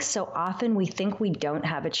think so often we think we don't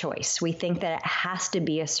have a choice. We think that it has to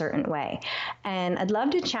be a certain way. And I'd love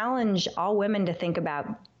to challenge all women to think about,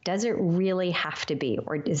 does it really have to be,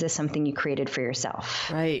 or is this something you created for yourself?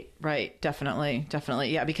 Right. Definitely.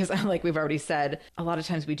 Yeah. Because like we've already said, a lot of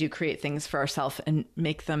times we do create things for ourselves and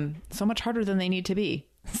make them so much harder than they need to be.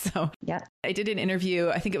 So yeah, I did an interview.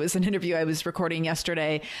 I think it was an interview I was recording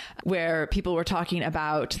yesterday where people were talking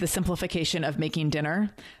about the simplification of making dinner.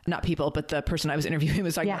 Not people, but the person I was interviewing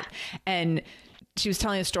was talking about. And she was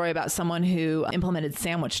telling a story about someone who implemented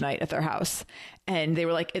sandwich night at their house. And they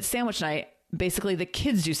were like, it's sandwich night. Basically, the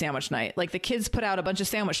kids do sandwich night. Like the kids put out a bunch of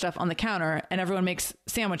sandwich stuff on the counter and everyone makes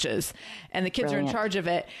sandwiches and the kids are in charge of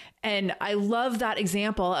it. And I love that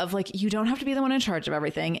example of like, you don't have to be the one in charge of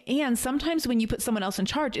everything. And sometimes when you put someone else in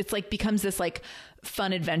charge, it's like becomes this like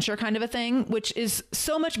fun adventure kind of a thing, which is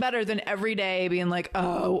so much better than every day being like,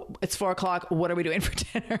 oh, it's 4:00. What are we doing for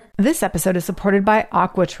dinner? This episode is supported by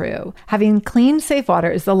AquaTrue. Having clean, safe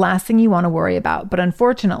water is the last thing you want to worry about. But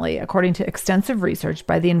unfortunately, according to extensive research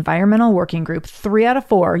by the Environmental Working Group, 3 out of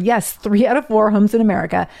 4 homes in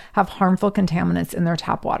America have harmful contaminants in their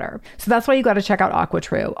tap water. So that's why you got to check out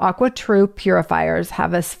AquaTrue. AquaTrue purifiers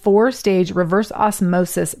have a 4-stage reverse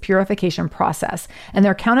osmosis purification process, and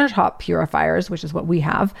their countertop purifiers, which is what we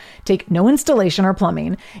have, take no installation or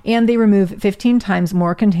plumbing, and they remove 15 times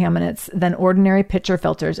more contaminants than ordinary pitcher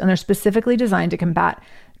filters, and they're specifically designed to combat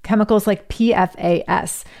chemicals like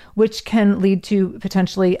PFAS, which can lead to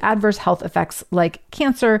potentially adverse health effects like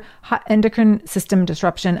cancer, endocrine system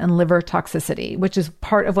disruption, and liver toxicity, which is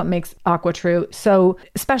part of what makes AquaTrue so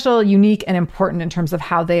special, unique, and important in terms of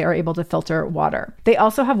how they are able to filter water. They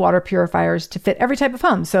also have water purifiers to fit every type of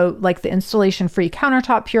home. So like the installation-free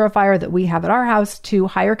countertop purifier that we have at our house to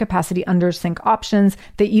higher capacity under sink options.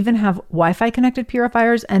 They even have Wi-Fi connected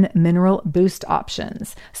purifiers and mineral boost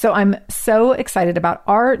options. So I'm so excited about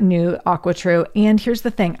our new AquaTrue. And here's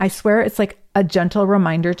the thing, I swear it's like a gentle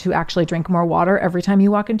reminder to actually drink more water every time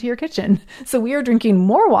you walk into your kitchen. So we are drinking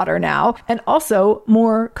more water now and also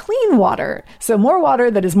more clean water. So more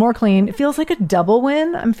water that is more clean. It feels like a double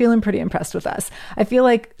win. I'm feeling pretty impressed with us. I feel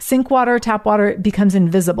like sink water, tap water becomes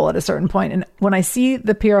invisible at a certain point. And when I see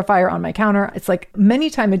the purifier on my counter, it's like many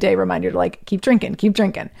times a day reminder to like, keep drinking.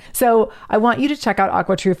 So I want you to check out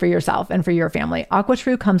AquaTrue for yourself and for your family.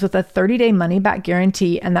 AquaTrue comes with a 30-day money back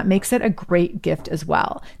guarantee, and that makes it a great gift as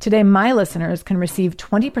well. Today, my listeners listeners can receive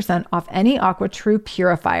 20% off any AquaTrue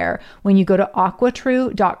purifier when you go to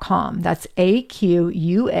aquatrue.com. That's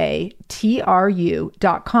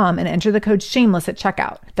AQUATRU.com and enter the code shameless at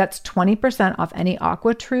checkout. That's 20% off any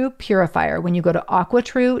AquaTrue purifier when you go to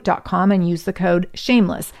aquatrue.com and use the code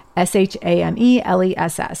shameless,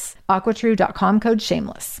 SHAMELESS. aquatrue.com code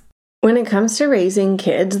shameless. When it comes to raising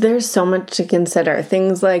kids, there's so much to consider.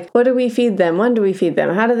 Things like, what do we feed them? When do we feed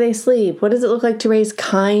them? How do they sleep? What does it look like to raise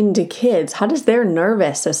kind kids? How does their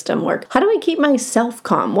nervous system work? How do I keep myself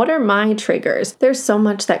calm? What are my triggers? There's so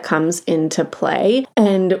much that comes into play,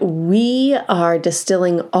 and we are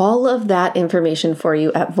distilling all of that information for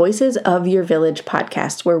you at Voices of Your Village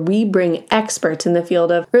podcast, where we bring experts in the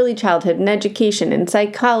field of early childhood and education and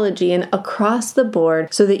psychology and across the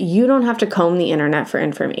board so that you don't have to comb the internet for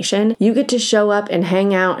information. You get to show up and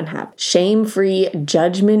hang out and have shame-free,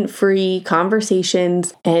 judgment-free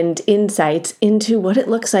conversations and insights into what it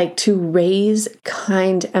looks like to raise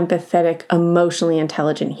kind, empathetic, emotionally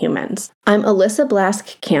intelligent humans. I'm Alyssa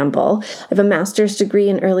Blask Campbell. I have a master's degree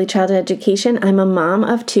in early childhood education. I'm a mom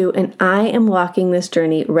of 2, and I am walking this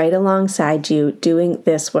journey right alongside you doing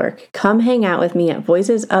this work. Come hang out with me at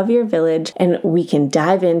Voices of Your Village, and we can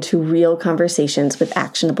dive into real conversations with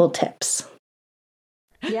actionable tips.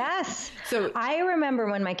 Yes. So I remember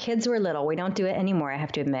when my kids were little, we don't do it anymore, I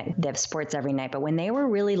have to admit, they have sports every night, but when they were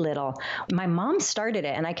really little, my mom started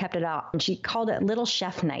it and I kept it out, and she called it Little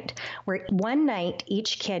Chef Night, where one night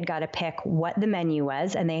each kid got to pick what the menu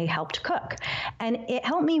was and they helped cook. And it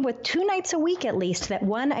helped me with 2 nights a week at least, that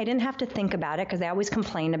one, I didn't have to think about it because they always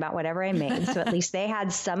complained about whatever I made. So at least they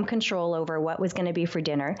had some control over what was going to be for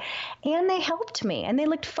dinner, and they helped me and they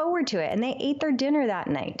looked forward to it and they ate their dinner that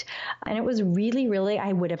night. And it was really, really,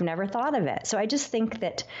 I would have never thought of it. So I just think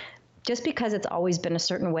that just because it's always been a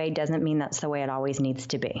certain way doesn't mean that's the way it always needs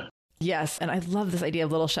to be. Yes. And I love this idea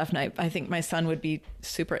of Little Chef Night. I think my son would be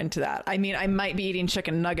super into that. I mean, I might be eating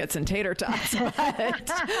chicken nuggets and tater tots,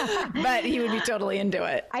 but he would be totally into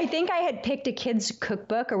it. I think I had picked a kid's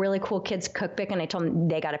cookbook, a really cool kid's cookbook, and I told them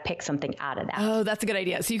they got to pick something out of that. Oh, that's a good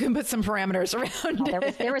idea. So you can put some parameters around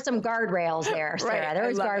it. There were some guardrails there, Sarah. Right. There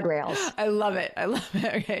was guardrails. I love it. I love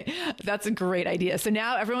it. Okay. That's a great idea. So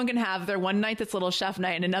now everyone can have their one night that's Little Chef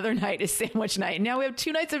Night and another night is sandwich night. And now we have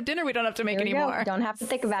 2 nights of dinner we don't have to make anymore. Go. Don't have to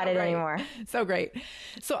think about it anymore. So great.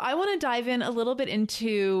 So I want to dive in a little bit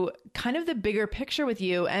into kind of the bigger picture with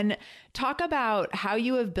you and talk about how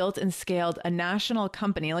you have built and scaled a national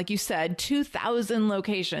company. Like you said, 2,000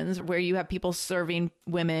 locations where you have people serving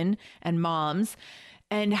women and moms.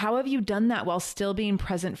 And how have you done that while still being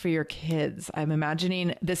present for your kids? I'm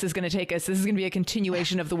imagining this is going to be a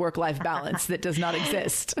continuation of the work-life balance that does not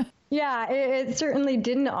exist. Yeah, it certainly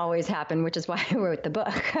didn't always happen, which is why I wrote the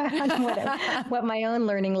book, what my own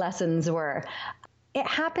learning lessons were. It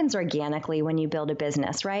happens organically when you build a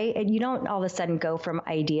business, right? And you don't all of a sudden go from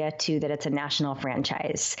idea to that it's a national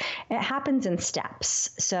franchise. It happens in steps.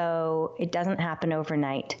 So it doesn't happen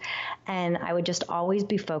overnight. And I would just always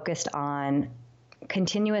be focused on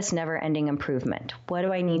continuous, never-ending improvement. What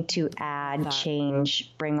do I need to add,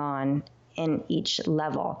 change, bring on in each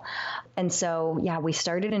level? And so, yeah, we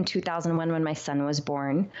started in 2001 when my son was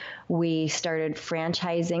born. We started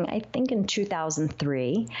franchising, I think, in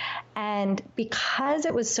 2003. And because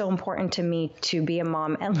it was so important to me to be a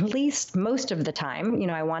mom, at least most of the time, you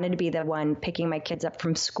know, I wanted to be the one picking my kids up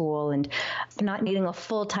from school and not needing a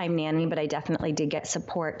full-time nanny, but I definitely did get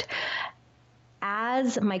support.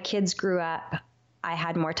 As my kids grew up, I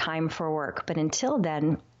had more time for work. But until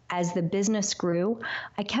then, as the business grew,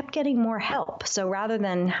 I kept getting more help. So rather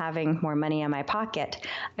than having more money in my pocket,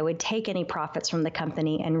 I would take any profits from the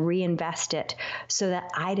company and reinvest it so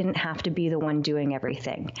that I didn't have to be the one doing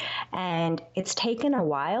everything. And it's taken a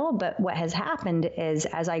while, but what has happened is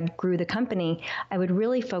as I grew the company, I would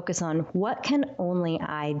really focus on what can only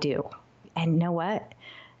I do. And you know what?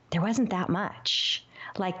 There wasn't that much.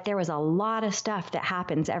 Like there was a lot of stuff that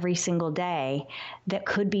happens every single day that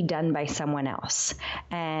could be done by someone else.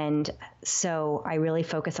 And so I really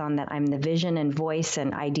focus on that. I'm the vision and voice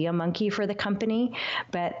and idea monkey for the company,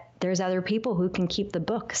 but there's other people who can keep the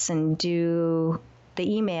books and do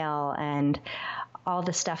the email and all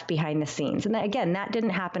the stuff behind the scenes. And again, that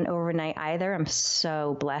didn't happen overnight either. I'm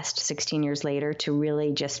so blessed 16 years later to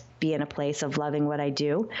really just be in a place of loving what I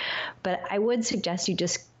do. But I would suggest you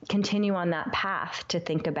just continue on that path to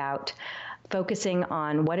think about focusing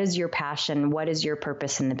on what is your passion, what is your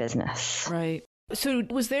purpose in the business. Right. So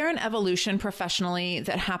was there an evolution professionally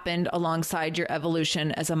that happened alongside your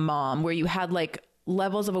evolution as a mom where you had like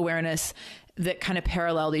levels of awareness that kind of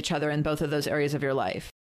paralleled each other in both of those areas of your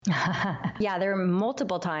life? Yeah, there are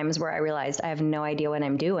multiple times where I realized I have no idea what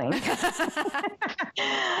I'm doing.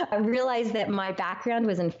 I realized that my background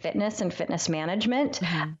was in fitness and fitness management.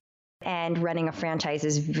 Mm-hmm. And running a franchise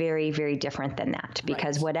is very, very different than that,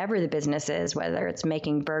 because whatever the business is, whether it's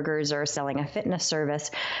making burgers or selling a fitness service,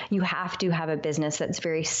 you have to have a business that's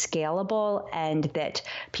very scalable and that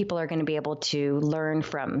people are going to be able to learn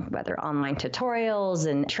from, whether online tutorials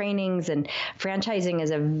and trainings. And franchising is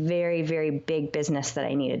a very, very big business that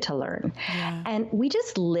I needed to learn. Yeah. And we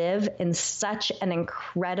just live in such an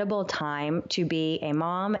incredible time to be a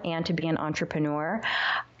mom and to be an entrepreneur.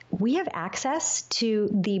 We have access to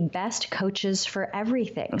the best coaches for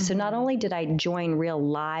everything. Mm-hmm. So not only did I join real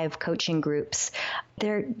live coaching groups,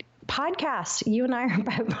 they're podcasts. You and I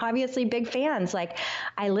are obviously big fans. Like,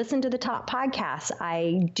 I listen to the top podcasts.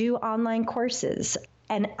 I do online courses.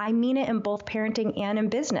 And I mean it in both parenting and in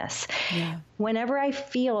business. Yeah. Whenever I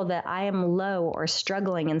feel that I am low or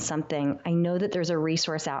struggling in something, I know that there's a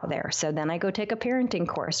resource out there. So then I go take a parenting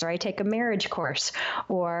course, or I take a marriage course,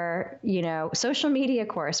 or, social media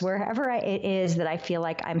course, wherever it is that I feel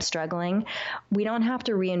like I'm struggling. We don't have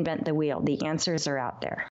to reinvent the wheel. The answers are out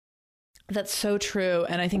there. That's so true.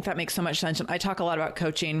 And I think that makes so much sense. I talk a lot about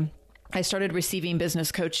coaching. I started receiving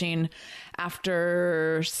business coaching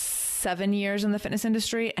after 7 years in the fitness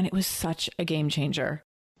industry, and it was such a game changer.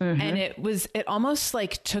 Mm-hmm. And it almost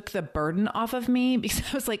like took the burden off of me, because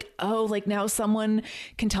I was like, oh, like now someone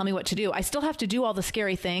can tell me what to do. I still have to do all the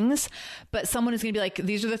scary things, but someone is going to be like,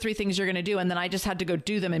 these are the 3 things you're going to do. And then I just had to go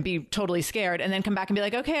do them and be totally scared, and then come back and be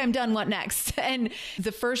like, okay, I'm done. What next? And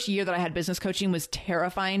the first year that I had business coaching was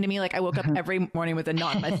terrifying to me. Like, I woke up every morning with a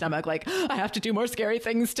knot in my stomach, like, I have to do more scary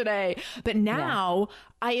things today. But now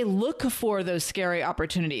I look for those scary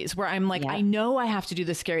opportunities where I'm like, I know I have to do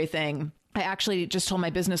the scary thing. I actually just told my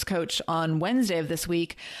business coach on Wednesday of this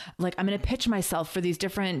week, like, I'm going to pitch myself for these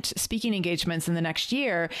different speaking engagements in the next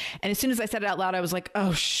year. And as soon as I said it out loud, I was like,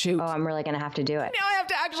 oh, shoot. Oh, I'm really going to have to do it. Now I have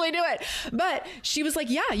to actually do it. But she was like,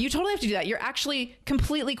 yeah, you totally have to do that. You're actually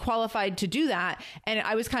completely qualified to do that. And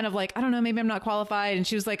I was kind of like, I don't know, maybe I'm not qualified. And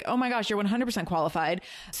she was like, oh my gosh, you're 100% qualified.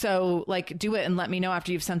 So like, do it and let me know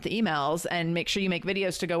after you've sent the emails, and make sure you make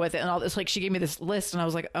videos to go with it. And all this, like, she gave me this list, and I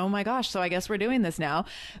was like, oh my gosh. So I guess we're doing this now.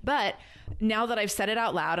 But now that I've said it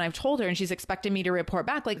out loud and I've told her, and she's expecting me to report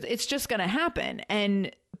back, like, it's just going to happen. And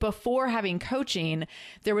before having coaching,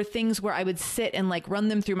 there were things where I would sit and like run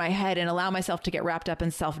them through my head and allow myself to get wrapped up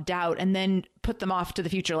in self-doubt, and then put them off to the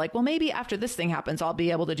future. Like, well, maybe after this thing happens, I'll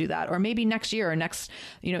be able to do that. Or maybe next year, or next,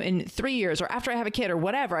 in 3 years, or after I have a kid, or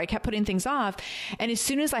whatever. I kept putting things off. And as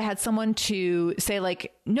soon as I had someone to say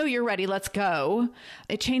like, no, you're ready, let's go,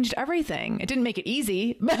 it changed everything. It didn't make it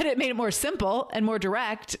easy, but it made it more simple and more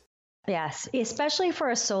direct. Yes, especially for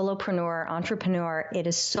a solopreneur, entrepreneur, it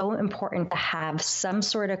is so important to have some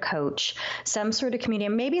sort of coach, some sort of community.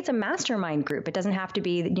 Maybe it's a mastermind group. It doesn't have to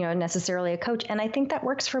be, necessarily a coach. And I think that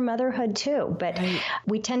works for motherhood too. But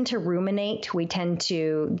we tend to ruminate. We tend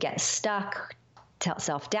to get stuck.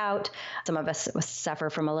 Self-doubt. Some of us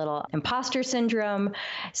suffer from a little imposter syndrome.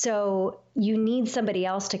 So you need somebody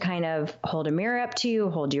else to kind of hold a mirror up to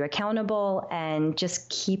you, hold you accountable, and just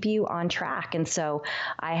keep you on track. And so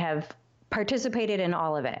I have participated in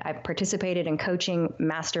all of it. I've participated in coaching,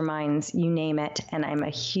 masterminds, you name it. And I'm a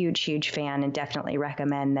huge, huge fan, and definitely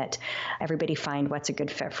recommend that everybody find what's a good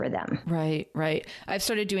fit for them. Right, right. I've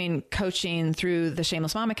started doing coaching through the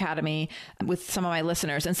Shameless Mom Academy with some of my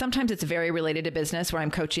listeners. And sometimes it's very related to business, where I'm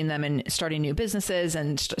coaching them in starting new businesses.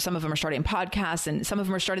 And some of them are starting podcasts, and some of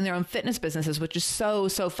them are starting their own fitness businesses, which is so,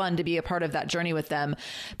 so fun to be a part of that journey with them.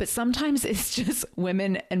 But sometimes it's just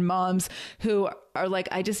women and moms who are like,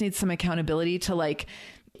 I just need some accountability to like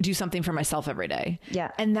do something for myself every day.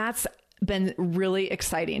 Yeah. And that's been really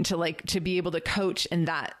exciting to be able to coach in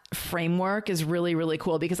that framework is really, really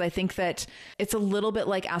cool, because I think that it's a little bit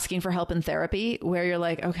like asking for help in therapy, where you're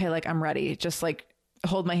like, okay, like I'm ready. Just like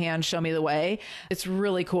hold my hand, show me the way. It's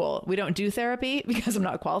really cool. We don't do therapy because I'm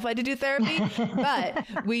not qualified to do therapy,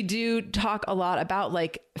 but we do talk a lot about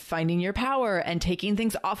like finding your power and taking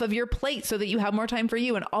things off of your plate so that you have more time for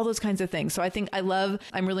you and all those kinds of things. So I think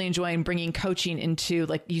I'm really enjoying bringing coaching into,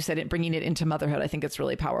 like you said, bringing it into motherhood. I think it's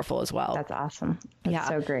really powerful as well. That's awesome. That's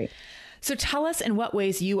so great. So tell us in what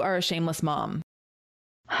ways you are a shameless mom.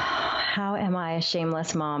 How am I a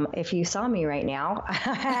shameless mom? If you saw me right now,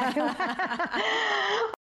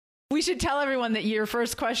 We should tell everyone that your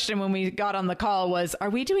first question when we got on the call was, are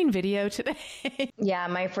we doing video today? Yeah,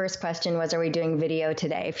 my first question was, are we doing video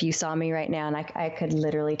today? If you saw me right now, and I could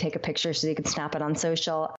literally take a picture so you could snap it on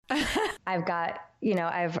social. I've got,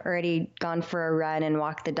 I've already gone for a run and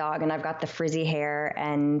walked the dog, and I've got the frizzy hair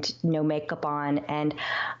and no makeup on. And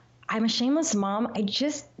I'm a shameless mom. I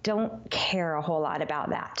just don't care a whole lot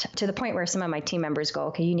about that, to the point where some of my team members go,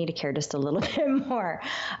 okay, you need to care just a little bit more.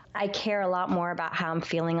 I care a lot more about how I'm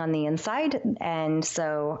feeling on the inside. And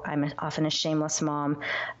so I'm often a shameless mom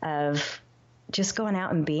of just going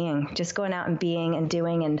out and being and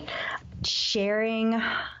doing and sharing.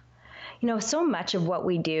 So much of what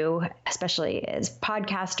we do, especially as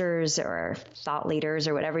podcasters or thought leaders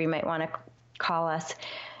or whatever you might want to call us,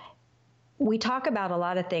 we talk about a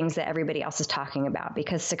lot of things that everybody else is talking about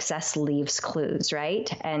because success leaves clues,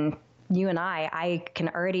 right? And you and I can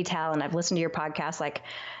already tell, and I've listened to your podcast, like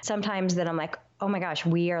sometimes that I'm like, oh my gosh,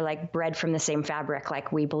 we are like bred from the same fabric.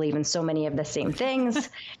 Like we believe in so many of the same things.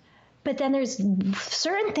 But then there's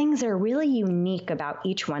certain things that are really unique about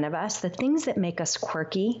each one of us, the things that make us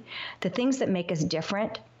quirky, the things that make us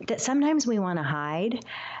different, that sometimes we want to hide.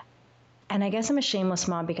 And I guess I'm a shameless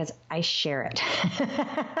mom because I share it.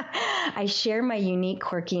 I share my unique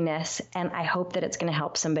quirkiness, and I hope that it's going to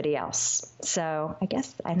help somebody else. So I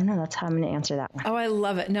guess, I don't know, that's how I'm going to answer that one. Oh, I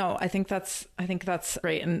love it. No, I think that's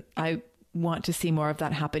great. And I want to see more of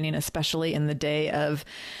that happening, especially in the day of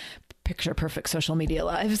picture perfect social media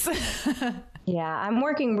lives. Yeah, I'm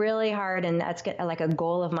working really hard, and that's like a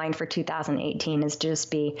goal of mine for 2018 is just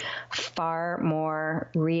be far more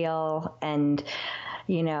real and,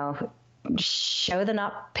 show the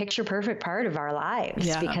not picture perfect part of our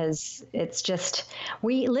lives, because it's just,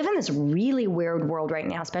 we live in this really weird world right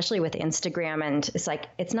now, especially with Instagram. And it's like,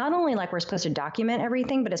 it's not only like we're supposed to document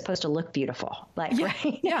everything, but it's supposed to look beautiful. Like,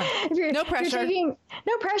 right? Yeah. No pressure.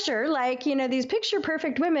 No pressure. Like, these picture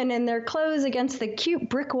perfect women in their clothes against the cute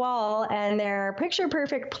brick wall and their picture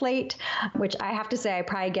perfect plate, which I have to say, I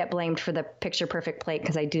probably get blamed for the picture perfect plate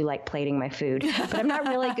because I do like plating my food, but I'm not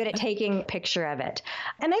really good at taking a picture of it.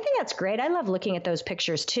 And I think that's great. I love looking at those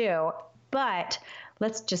pictures too, but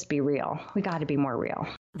let's just be real. We got to be more real.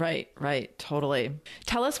 Right. Totally.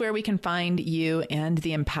 Tell us where we can find you and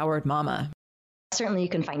The Empowered Mama. Certainly, you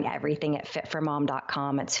can find everything at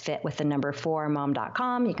fitformom.com. It's fit with the number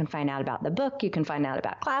 4mom.com. You can find out about the book. You can find out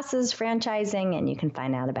about classes, franchising, and you can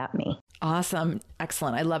find out about me. Awesome.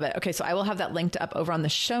 Excellent. I love it. Okay. So I will have that linked up over on the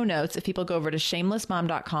show notes. If people go over to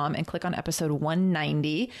shamelessmom.com and click on episode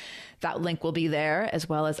 190, that link will be there, as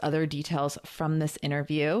well as other details from this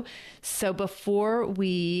interview. So before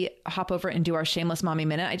we hop over and do our Shameless Mommy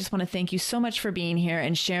Minute, I just want to thank you so much for being here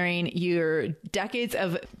and sharing your decades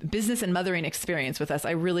of business and mothering experience with us.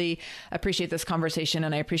 I really appreciate this conversation,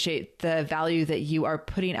 and I appreciate the value that you are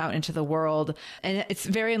putting out into the world. And it's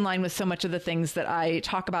very in line with so much of the things that I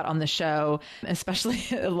talk about on the show, especially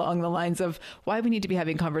along the lines of why we need to be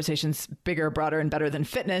having conversations bigger, broader, and better than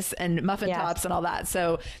fitness and muffin tops and all that.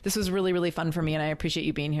 So this was really, really fun for me, and I appreciate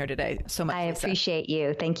you being here today so much. I appreciate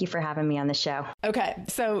you. Thank you for having me on the show. Okay,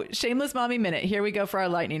 so Shameless Mommy Minute. Here we go for our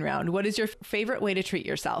lightning round. What is your favorite way to treat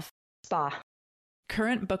yourself? Spa.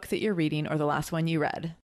 Current book that you're reading, or the last one you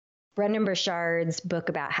read? Brendan Burchard's book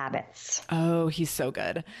about habits. Oh, he's so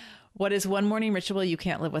good. What is one morning ritual you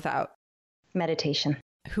can't live without? Meditation.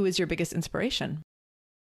 Who is your biggest inspiration?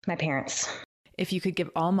 My parents. If you could give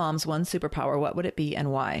all moms one superpower, what would it be and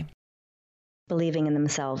why? Believing in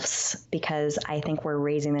themselves, because I think we're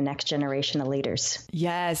raising the next generation of leaders.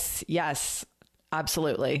 Yes,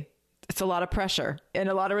 absolutely. It's a lot of pressure and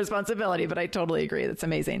a lot of responsibility, but I totally agree. That's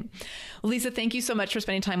amazing. Well, Lisa, thank you so much for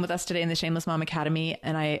spending time with us today in the Shameless Mom Academy.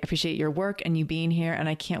 And I appreciate your work and you being here. And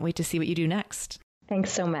I can't wait to see what you do next.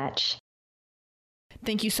 Thanks so much.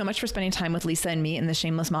 Thank you so much for spending time with Lisa and me in the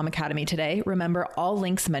Shameless Mom Academy today. Remember, all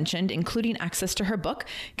links mentioned, including access to her book,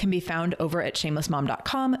 can be found over at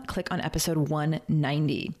shamelessmom.com. Click on episode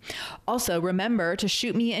 190. Also, remember to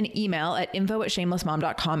shoot me an email at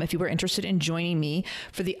info@shamelessmom.com if you were interested in joining me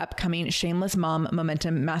for the upcoming Shameless Mom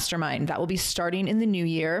Momentum Mastermind. That will be starting in the new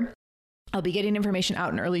year. I'll be getting information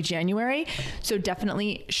out in early January. So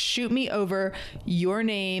definitely shoot me over your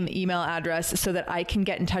name, email address, so that I can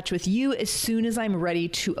get in touch with you as soon as I'm ready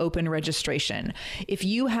to open registration. If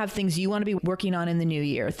you have things you want to be working on in the new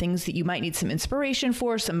year, things that you might need some inspiration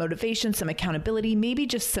for, some motivation, some accountability, maybe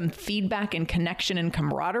just some feedback and connection and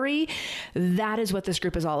camaraderie, that is what this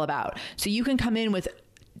group is all about. So you can come in with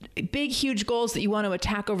big, huge goals that you want to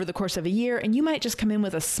attack over the course of a year. And you might just come in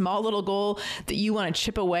with a small little goal that you want to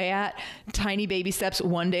chip away at, tiny baby steps,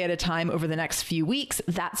 one day at a time over the next few weeks.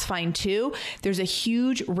 That's fine too. There's a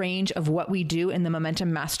huge range of what we do in the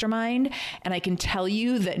Momentum Mastermind. And I can tell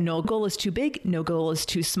you that no goal is too big, no goal is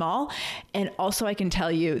too small. And also I can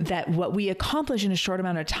tell you that what we accomplish in a short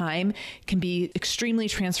amount of time can be extremely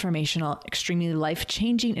transformational, extremely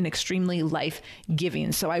life-changing, and extremely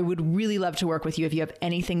life-giving. So I would really love to work with you if you have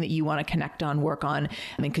anything that you want to connect on, work on,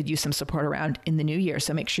 and could use some support around in the new year.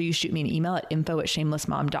 So make sure you shoot me an email at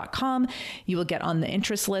info@shamelessmom.com. You will get on the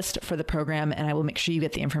interest list for the program, and I will make sure you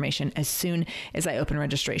get the information as soon as I open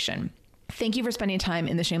registration. Thank you for spending time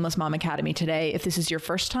in the Shameless Mom Academy today. If this is your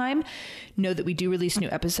first time, know that we do release new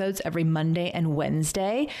episodes every Monday and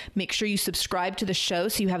Wednesday. Make sure you subscribe to the show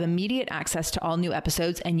so you have immediate access to all new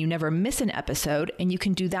episodes and you never miss an episode. And you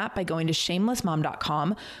can do that by going to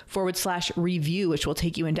shamelessmom.com/review, which will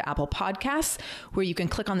take you into Apple Podcasts, where you can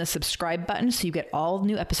click on the subscribe button so you get all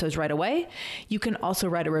new episodes right away. You can also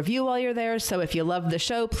write a review while you're there. So if you love the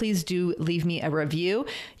show, please do leave me a review.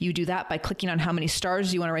 You do that by clicking on how many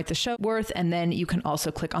stars you want to rate the show worth. And then you can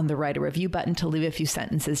also click on the write a review button to leave a few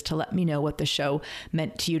sentences to let me know what the show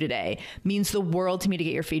meant to you today. It means the world to me to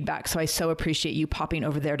get your feedback. So I so appreciate you popping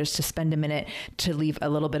over there just to spend a minute to leave a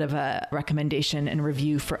little bit of a recommendation and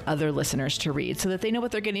review for other listeners to read so that they know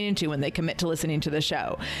what they're getting into when they commit to listening to the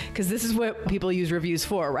show. Because this is what people use reviews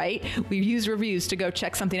for, right? We use reviews to go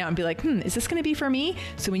check something out and be like, is this going to be for me?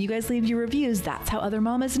 So when you guys leave your reviews, that's how other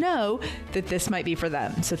mamas know that this might be for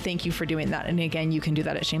them. So thank you for doing that. And again, you can do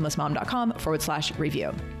that at shamelessmom.com/review.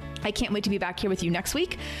 I can't wait to be back here with you next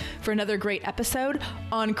week for another great episode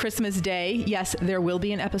on Christmas Day. Yes, there will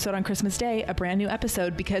be an episode on Christmas Day, a brand new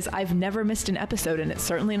episode, because I've never missed an episode and it's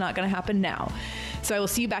certainly not going to happen now. So I will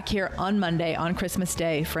see you back here on Monday on Christmas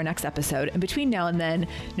Day for a next episode. And between now and then,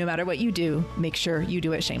 no matter what you do, make sure you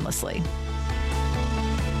do it shamelessly.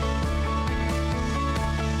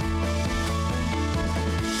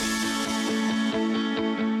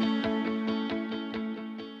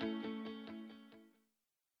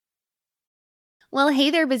 Well,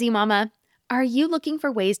 hey there, busy mama. Are you looking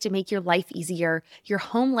for ways to make your life easier, your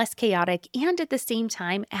home less chaotic, and at the same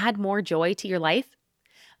time add more joy to your life?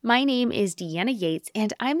 My name is Deanna Yates,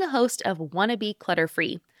 and I'm the host of Wanna Be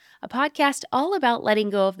Clutter-Free, a podcast all about letting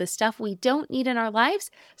go of the stuff we don't need in our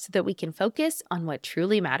lives so that we can focus on what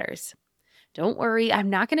truly matters. Don't worry, I'm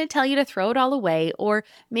not going to tell you to throw it all away or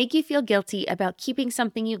make you feel guilty about keeping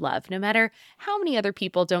something you love, no matter how many other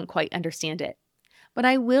people don't quite understand it. But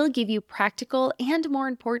I will give you practical and, more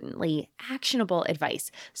importantly, actionable advice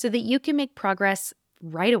so that you can make progress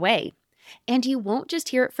right away. And you won't just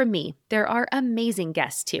hear it from me. There are amazing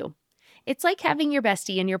guests too. It's like having your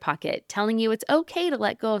bestie in your pocket telling you it's okay to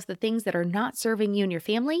let go of the things that are not serving you and your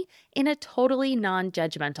family in a totally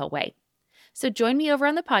non-judgmental way. So join me over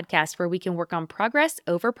on the podcast where we can work on progress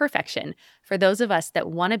over perfection for those of us that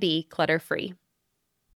want to be clutter-free.